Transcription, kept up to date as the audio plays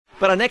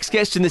But our next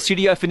guest in the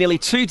studio for nearly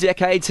 2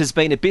 decades has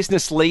been a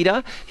business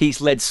leader.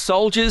 He's led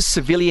soldiers,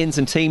 civilians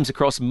and teams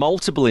across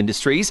multiple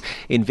industries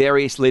in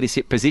various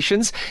leadership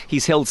positions.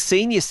 He's held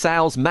senior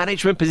sales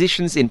management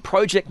positions in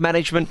project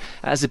management,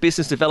 as a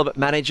business development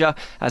manager,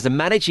 as a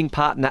managing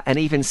partner and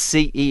even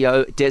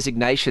CEO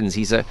designations.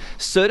 He's a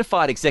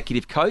certified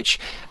executive coach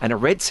and a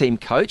red team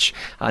coach.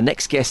 Our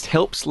next guest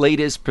helps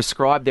leaders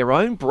prescribe their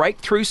own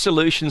breakthrough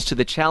solutions to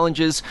the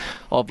challenges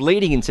of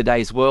leading in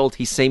today's world.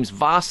 He seems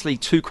vastly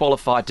too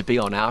qualified to be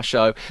on our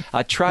show.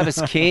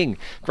 Travis King,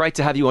 great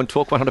to have you on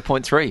Talk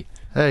 100.3.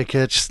 Hey,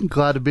 Kitch.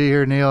 Glad to be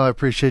here, Neil. I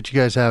appreciate you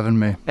guys having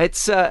me.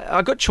 It's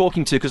I got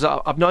talking to, because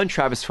I've known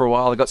Travis for a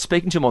while. I got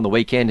speaking to him on the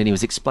weekend, and he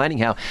was explaining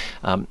how,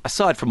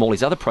 aside from all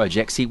his other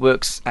projects, he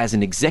works as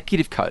an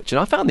executive coach. And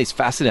I found this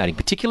fascinating,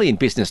 particularly in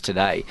business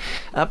today.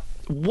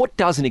 What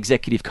does an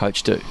executive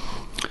coach do?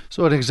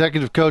 So an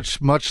executive coach,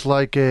 much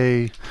like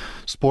a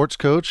sports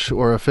coach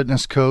or a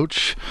fitness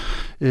coach,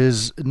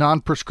 is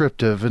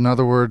non-prescriptive. In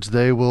other words,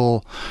 they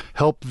will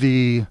help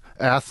the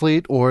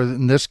athlete, or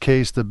in this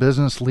case, the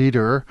business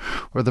leader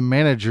or the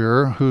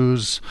manager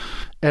who's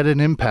at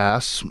an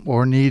impasse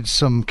or needs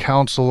some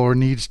counsel or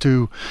needs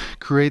to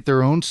create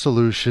their own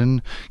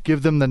solution,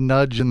 give them the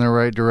nudge in the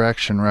right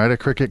direction, right? A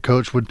cricket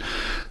coach would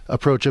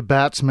approach a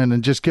batsman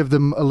and just give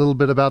them a little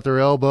bit about their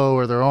elbow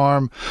or their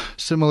arm.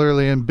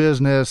 Similarly in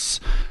business,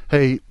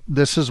 hey,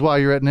 this is why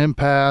you're at an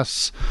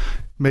impasse,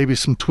 maybe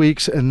some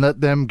tweaks, and let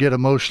them get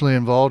emotionally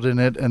involved in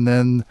it, and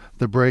then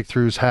the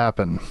breakthroughs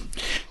happen.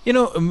 You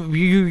know,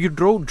 you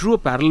drew a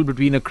parallel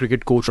between a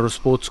cricket coach or a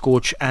sports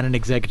coach and an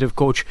executive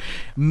coach.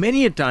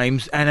 Many a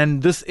times,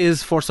 and this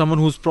is for someone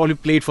who's probably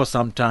played for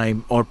some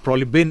time or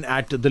probably been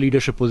at the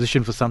leadership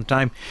position for some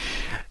time,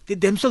 they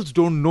themselves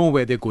don't know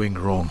where they're going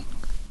wrong.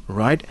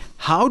 Right?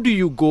 How do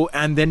you go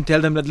and then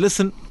tell them that,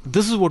 listen,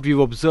 this is what we've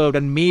observed,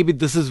 and maybe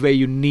this is where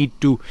you need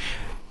to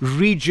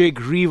rejig,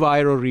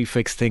 rewire, or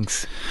refix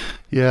things?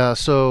 Yeah,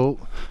 so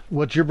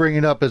what you're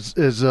bringing up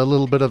is a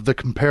little bit of the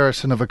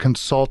comparison of a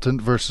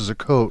consultant versus a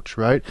coach,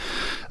 right?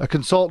 A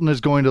consultant is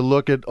going to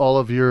look at all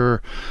of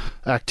your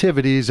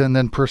activities and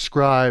then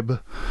prescribe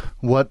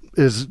what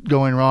is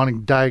going wrong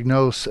and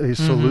diagnose a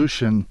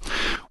solution.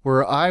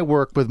 Where I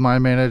work with my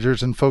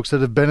managers and folks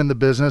that have been in the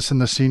business in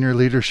the senior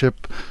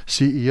leadership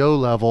CEO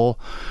level,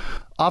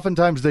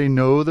 oftentimes they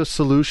know the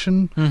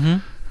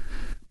solution,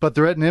 but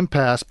they're at an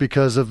impasse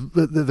because of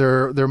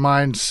their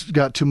minds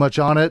got too much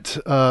on it.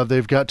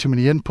 They've got too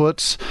many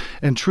inputs,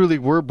 and truly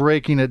we're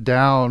breaking it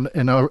down,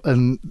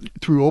 and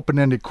through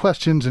open-ended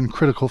questions and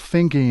critical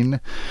thinking,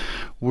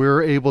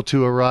 we're able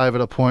to arrive at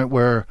a point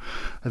where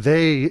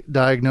they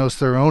diagnose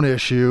their own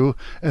issue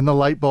and the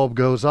light bulb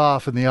goes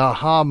off in the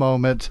aha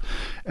moment,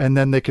 and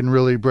then they can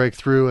really break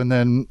through and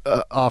then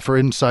offer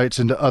insights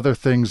into other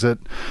things that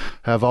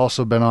have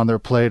also been on their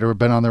plate or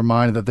been on their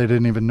mind that they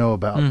didn't even know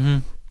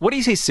about. What do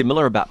you see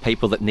similar about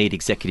people that need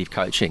executive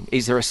coaching? Are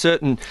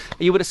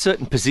you at a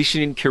certain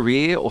position in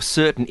career or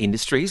certain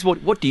industries?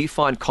 What do you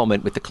find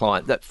common with the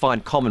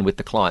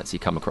clients you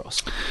come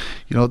across?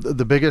 You know,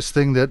 the biggest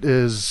thing that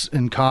is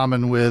in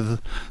common with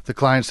the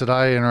clients that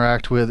I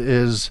interact with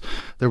is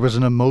there was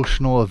an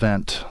emotional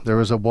event. There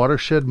was a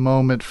watershed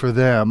moment for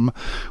them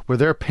where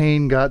their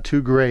pain got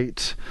too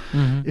great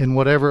in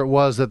whatever it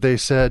was that they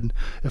said,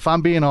 if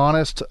I'm being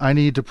honest, I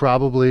need to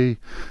probably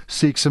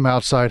seek some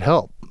outside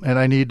help. And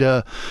I need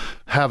to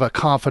have a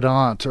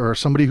confidant or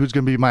somebody who's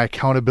going to be my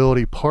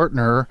accountability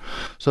partner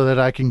so that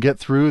I can get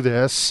through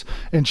this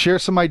and share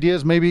some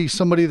ideas, maybe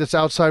somebody that's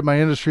outside my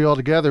industry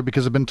altogether,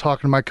 because I've been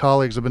talking to my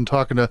colleagues, I've been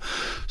talking to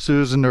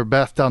Susan or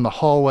Beth down the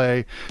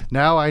hallway.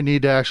 Now I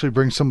need to actually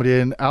bring somebody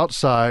in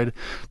outside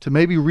to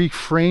maybe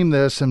reframe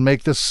this and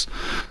make this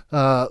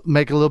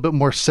make a little bit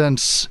more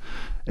sense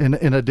in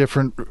a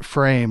different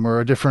frame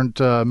or a different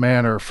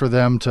manner for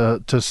them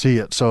to see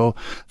it. So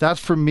that's,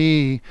 for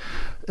me,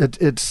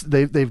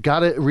 they've got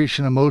to reach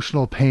an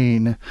emotional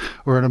pain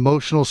or an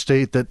emotional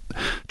state that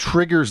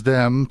triggers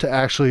them to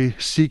actually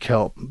seek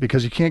help,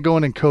 because you can't go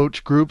in and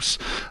coach groups.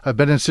 I've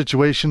been in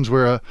situations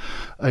where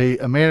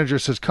a manager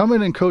says, come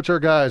in and coach our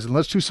guys and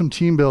let's do some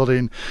team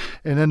building,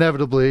 and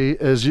inevitably,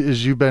 as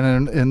you've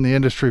been in the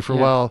industry for a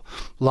while,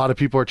 a lot of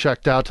people are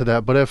checked out to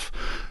that. But if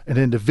an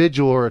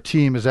individual or a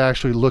team is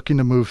actually looking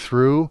to move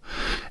through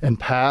and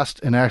past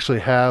and actually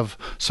have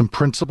some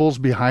principles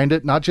behind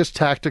it, not just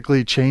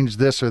tactically change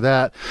this or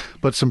that,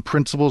 but some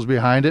principles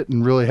behind it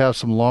and really have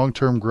some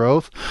long-term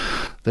growth,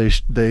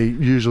 they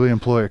usually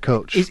employ a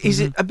coach. Is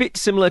it a bit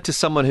similar to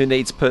someone who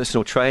needs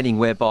personal training,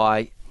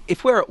 whereby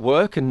if we're at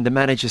work and the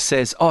manager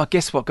says, oh,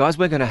 guess what, guys,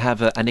 we're going to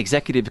have an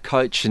executive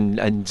coach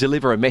and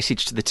deliver a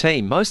message to the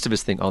team, most of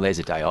us think, oh, there's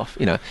a day off.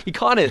 You know, you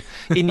kind of,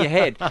 in your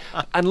head,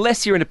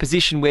 unless you're in a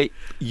position where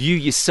you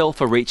yourself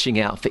are reaching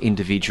out for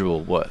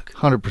individual work.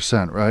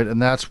 100%, right?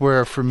 And that's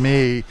where, for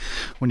me,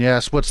 when you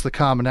ask what's the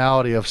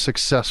commonality of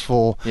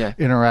successful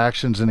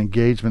interactions and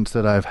engagements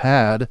that I've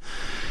had,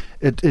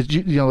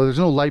 there's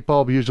no light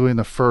bulb usually in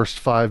the first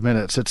 5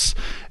 minutes. It's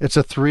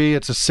a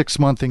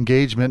 6-month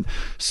engagement,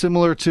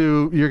 similar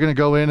to you're going to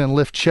go in and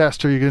lift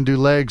chest, or you're going to do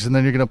legs, and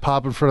then you're going to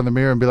pop in front of the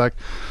mirror and be like,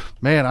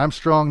 man, I'm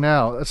strong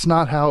now. That's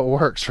not how it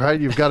works, right?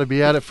 You've got to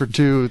be at it for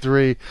 2,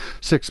 3,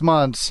 6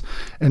 months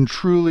and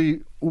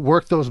truly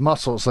work those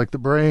muscles, like the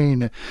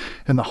brain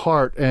and the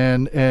heart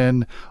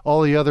and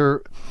all the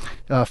other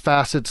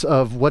facets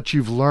of what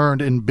you've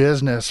learned in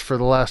business for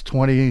the last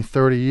 20,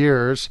 30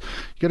 years.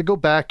 You got to go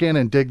back in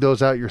and dig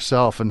those out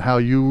yourself and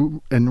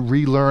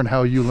relearn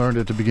how you learned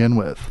it to begin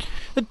with.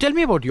 Tell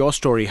me about your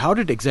story. How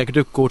did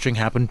executive coaching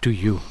happen to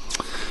you?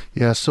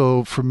 Yeah,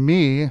 so for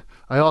me,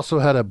 I also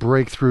had a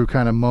breakthrough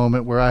kind of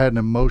moment where I had an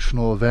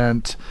emotional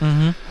event.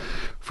 Mm-hmm.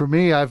 For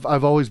me, I've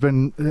always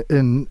been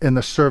in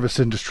the service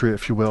industry,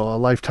 if you will, a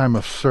lifetime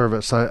of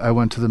service. I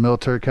went to the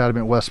military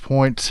academy at West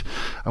Point.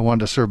 I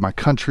wanted to serve my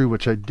country,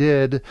 which I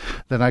did.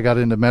 Then I got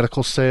into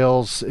medical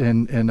sales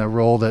in a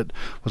role that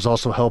was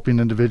also helping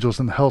individuals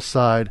in the health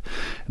side.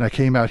 And I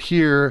came out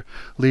here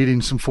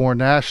leading some foreign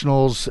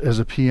nationals as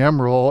a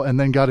PM role, and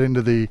then got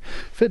into the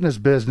fitness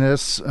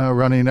business,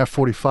 running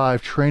F45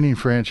 training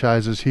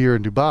franchises here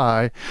in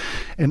Dubai.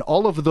 And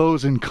all of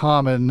those in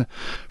common,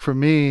 for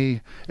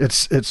me,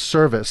 it's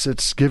service.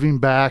 It's giving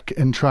back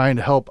and trying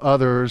to help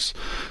others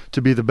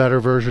to be the better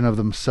version of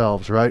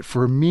themselves, right?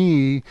 For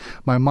me,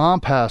 my mom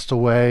passed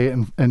away,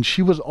 and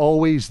she was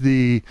always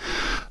the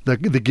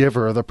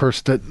giver, the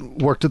person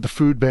that worked at the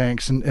food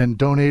banks and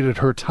donated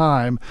her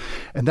time.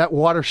 And that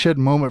watershed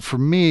moment for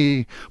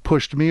me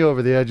pushed me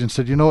over the edge and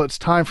said, it's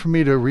time for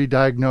me to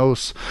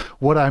re-diagnose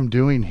what I'm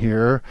doing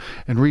here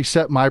and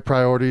reset my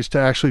priorities to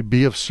actually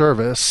be of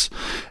service.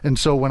 And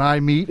so when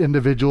I meet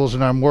individuals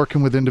and I'm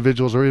working with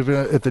individuals, or even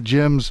at the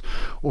gyms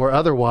or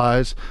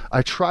otherwise,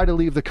 I try to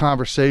leave the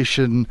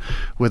conversation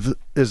with,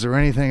 is there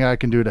anything I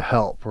can do to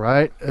help,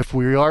 right? If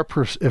we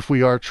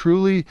are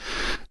truly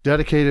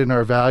dedicated in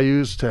our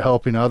values to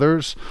helping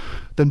others,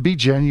 then be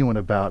genuine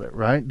about it,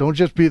 right? Don't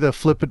just be the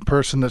flippant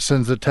person that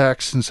sends a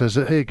text and says,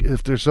 hey,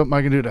 if there's something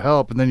I can do to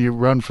help, and then you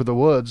run for the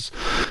woods.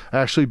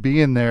 Actually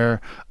being there,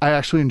 I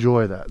actually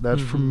enjoy that.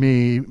 That's for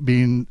me,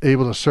 being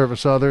able to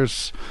service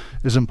others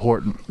is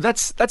important.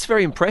 That's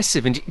very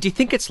impressive. And do you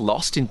think it's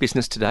lost in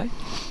business today?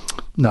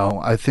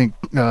 No, I think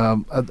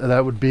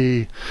that would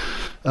be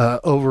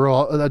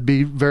overall, that'd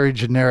be very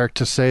generic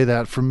to say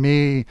that. For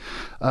me,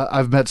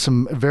 I've met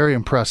some very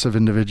impressive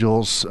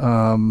individuals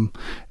in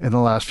the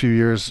last few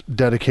years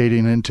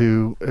dedicating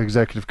into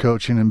executive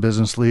coaching and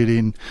business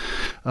leading.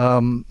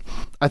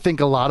 I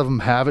think a lot of them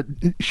have it.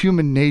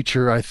 Human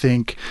nature, I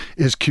think,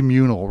 is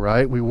communal,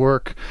 right? We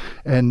work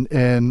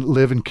and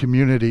live in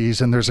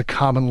communities, and there's a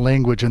common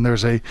language, and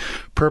there's a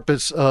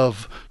purpose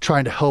of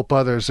trying to help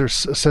others.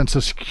 There's a sense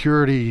of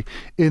security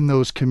in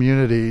those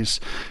communities.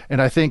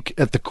 And I think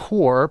at the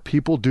core,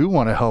 people do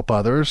want to help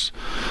others,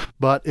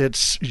 but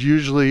it's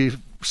usually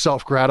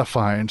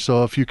self-gratifying.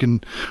 So if you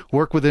can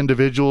work with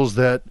individuals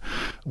that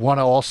want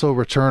to also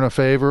return a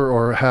favor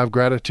or have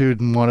gratitude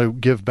and want to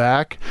give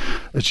back,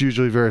 it's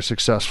usually very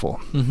successful.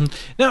 Mm-hmm.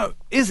 Now,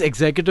 is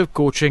executive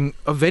coaching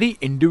a very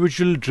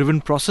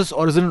individual-driven process,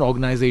 or is it an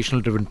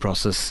organizational-driven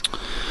process?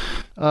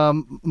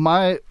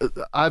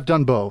 I've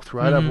done both,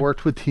 right? I've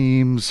worked with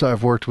teams.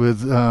 I've worked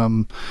with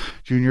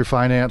junior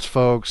finance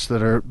folks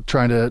that are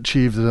trying to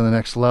achieve to the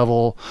next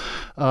level.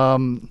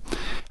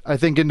 I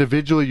think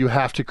individually you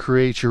have to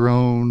create your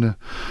own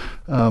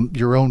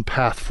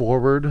path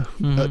forward,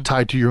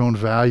 tied to your own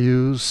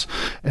values,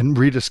 and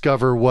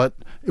rediscover what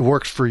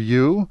works for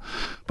you.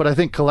 But I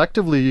think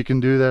collectively you can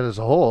do that as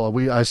a whole.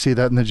 I see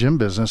that in the gym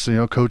business.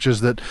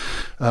 Coaches that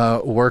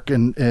work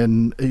in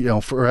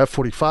for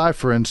F45,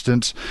 for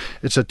instance,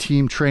 it's a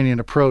team training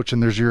approach,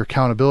 and there's your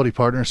accountability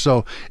partner.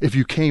 So if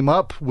you came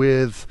up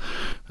with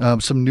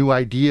some new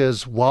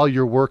ideas while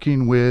you're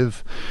working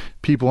with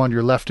people on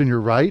your left and your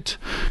right,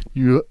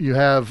 you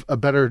have a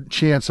better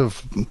chance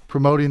of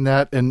promoting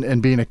that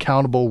and being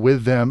accountable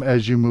with them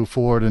as you move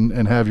forward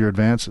and have your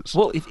advances.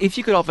 Well, if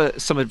you could offer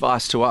some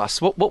advice to us,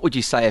 what would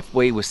you say if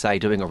we were, say,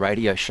 doing a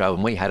radio show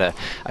and we had a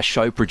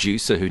show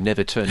producer who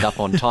never turned up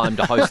on time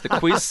to host the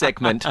quiz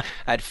segment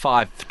at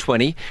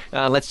 5:20?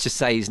 Let's just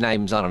say his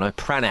name's, I don't know,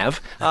 Pranav.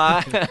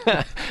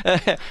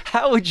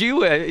 How would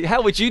you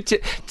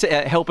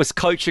help us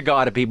coach a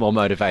guy to be more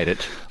motivated?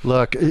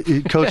 Look,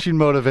 coaching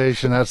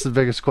motivation, that's the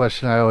biggest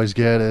question I always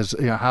get is,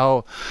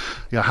 how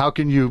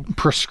can you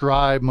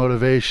prescribe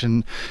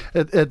motivation?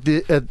 At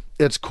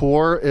its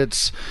core,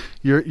 it's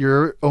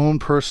your own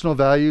personal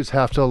values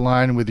have to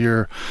align with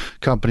your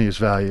company's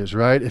values,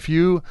 right? If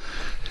you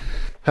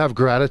have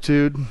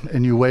gratitude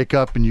and you wake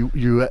up and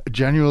you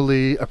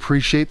genuinely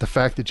appreciate the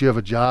fact that you have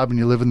a job and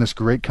you live in this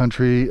great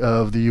country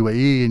of the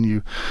UAE,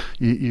 and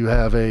you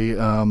have a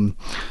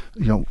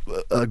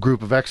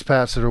group of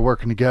expats that are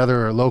working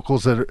together, or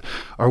locals that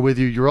are with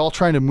you, you're all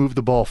trying to move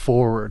the ball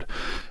forward.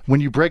 When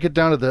you break it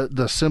down to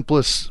the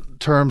simplest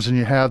terms and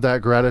you have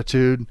that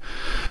gratitude,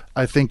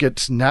 I think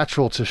it's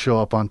natural to show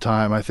up on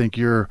time. I think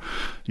you're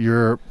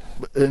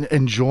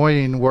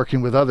enjoying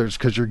working with others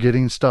because you're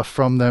getting stuff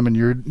from them and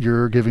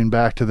you're giving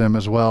back to them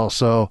as well.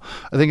 So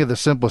I think in the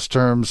simplest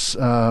terms,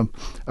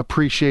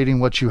 appreciating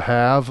what you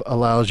have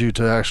allows you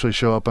to actually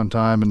show up on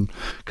time and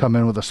come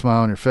in with a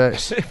smile on your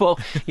face. Well,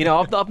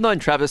 I've known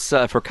Travis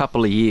for a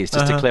couple of years,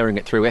 just declaring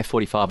it through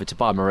F45 at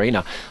Dubai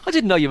Marina. I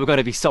didn't know you were going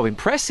to be so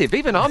impressive.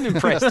 Even I'm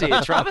impressed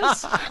here,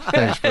 Travis.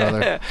 Thanks,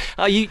 brother.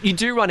 You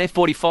do run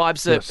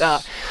F45s.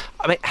 Yes.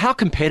 How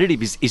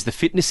competitive is the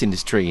fitness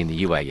industry in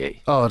the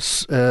UAE? Oh,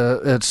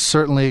 it's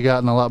certainly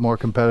gotten a lot more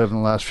competitive in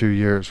the last few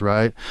years,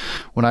 right?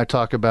 When I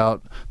talk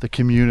about the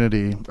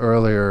community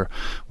earlier,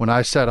 when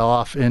I set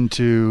off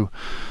into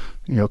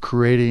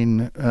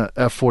creating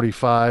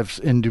F45s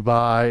in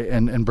Dubai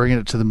and bringing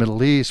it to the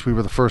Middle East. We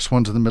were the first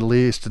ones in the Middle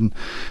East. And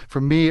for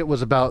me, it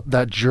was about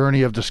that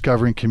journey of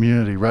discovering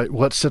community, right?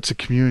 What sets a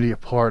community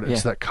apart?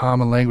 It's that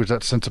common language,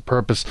 that sense of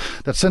purpose,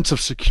 that sense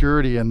of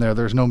security in there.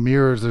 There's no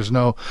mirrors. There's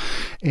no,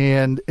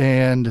 and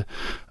then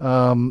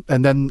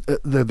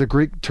the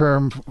Greek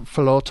term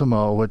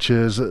philotomo, which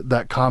is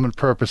that common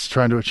purpose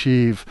trying to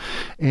achieve.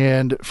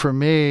 And for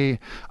me,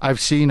 I've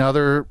seen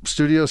other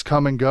studios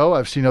come and go.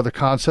 I've seen other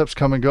concepts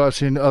come and go.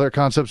 I've seen other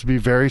concepts be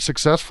very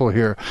successful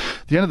here.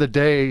 At the end of the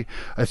day,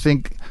 I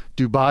think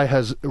Dubai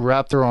has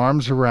wrapped their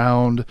arms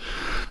around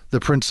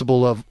the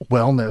principle of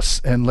wellness,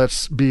 and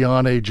let's be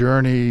on a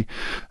journey.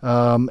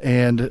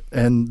 And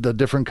the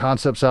different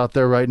concepts out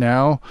there right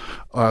now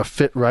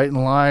fit right in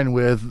line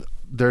with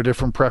their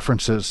different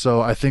preferences. So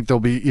I think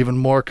there'll be even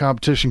more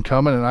competition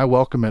coming, and I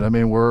welcome it. I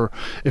mean,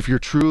 if you're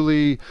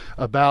truly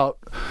about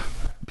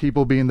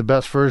people being the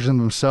best version of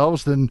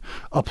themselves, then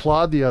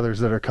applaud the others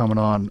that are coming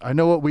on. I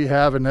know what we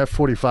have in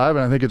F45, and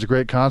I think it's a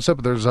great concept,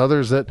 but there's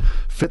others that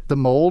fit the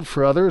mold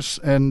for others,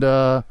 and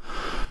we'll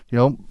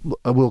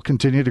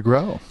continue to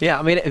grow. Yeah,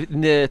 I mean,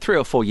 in the 3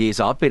 or 4 years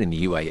I've been in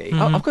the UAE,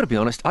 I've got to be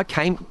honest, I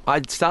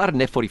started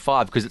in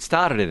F45 because it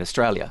started in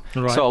Australia,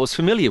 so I was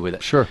familiar with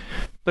it. Sure.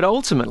 But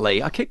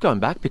ultimately, I keep going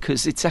back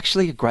because it's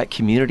actually a great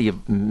community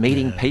of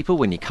meeting people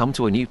when you come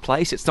to a new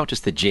place. It's not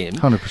just the gym.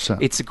 100%.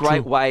 It's a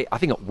great way. I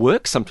think it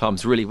works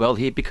sometimes really well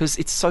here because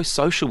it's so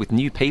social with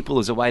new people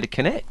as a way to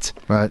connect.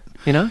 Right.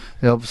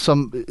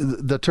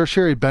 The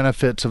tertiary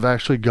benefits of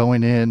actually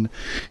going in.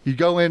 You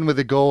go in with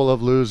the goal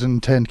of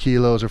losing 10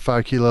 kilos or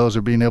 5 kilos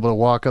or being able to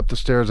walk up the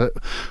stairs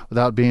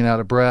without being out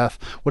of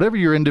breath, whatever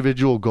your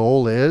individual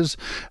goal is.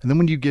 And then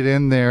when you get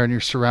in there and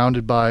you're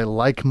surrounded by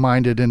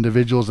like-minded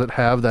individuals that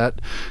have that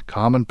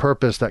common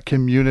purpose, that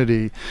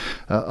community.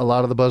 A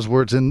lot of the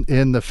buzzwords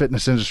in the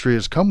fitness industry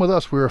is come with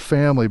us, we're a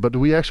family, but do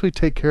we actually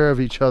take care of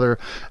each other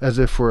as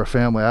if we're a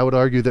family? I would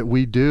argue that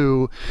we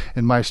do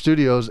in my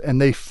studios,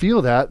 and they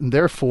feel that, and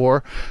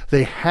therefore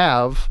they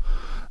have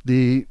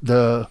the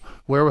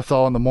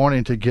wherewithal in the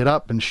morning to get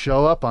up and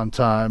show up on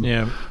time,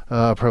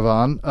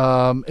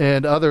 Pravan,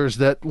 and others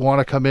that want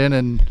to come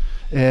in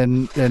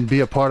and be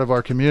a part of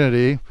our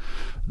community.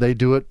 They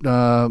do it,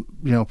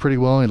 pretty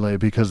willingly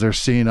because they're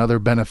seeing other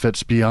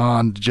benefits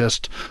beyond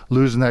just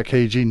losing that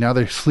kg. Now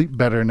they sleep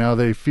better. Now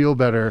they feel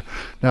better.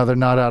 Now they're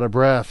not out of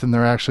breath, and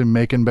they're actually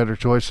making better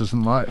choices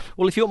in life.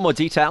 Well, if you want more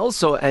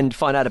details and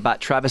find out about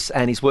Travis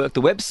and his work,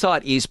 the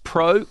website is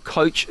Pro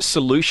Coach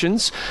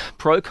Solutions,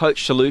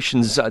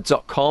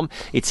 procoachsolutions.com.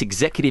 It's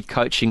executive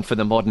coaching for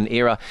the modern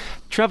era.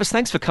 Travis,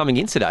 thanks for coming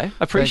in today.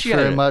 I appreciate it.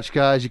 Thanks very much,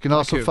 guys. You can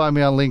also find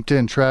me on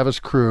LinkedIn, Travis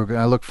Krug, and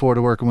I look forward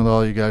to working with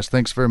all you guys.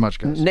 Thanks very much,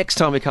 guys. Next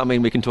time we come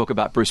in, we can talk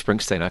about Bruce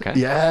Springsteen, okay?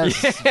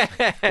 Yes, of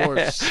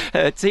course.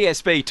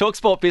 TSB, Talk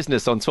Sport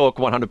Business on Talk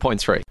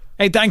 100.3.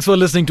 Hey, thanks for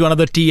listening to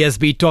another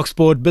TSB Talk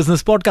Sport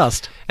Business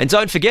podcast. And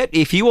don't forget,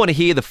 if you want to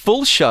hear the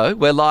full show,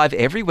 we're live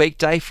every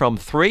weekday from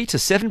 3 to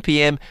 7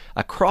 p.m.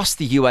 across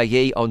the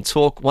UAE on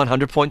Talk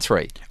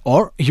 100.3.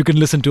 Or you can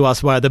listen to us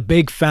via the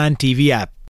Big Fan TV app.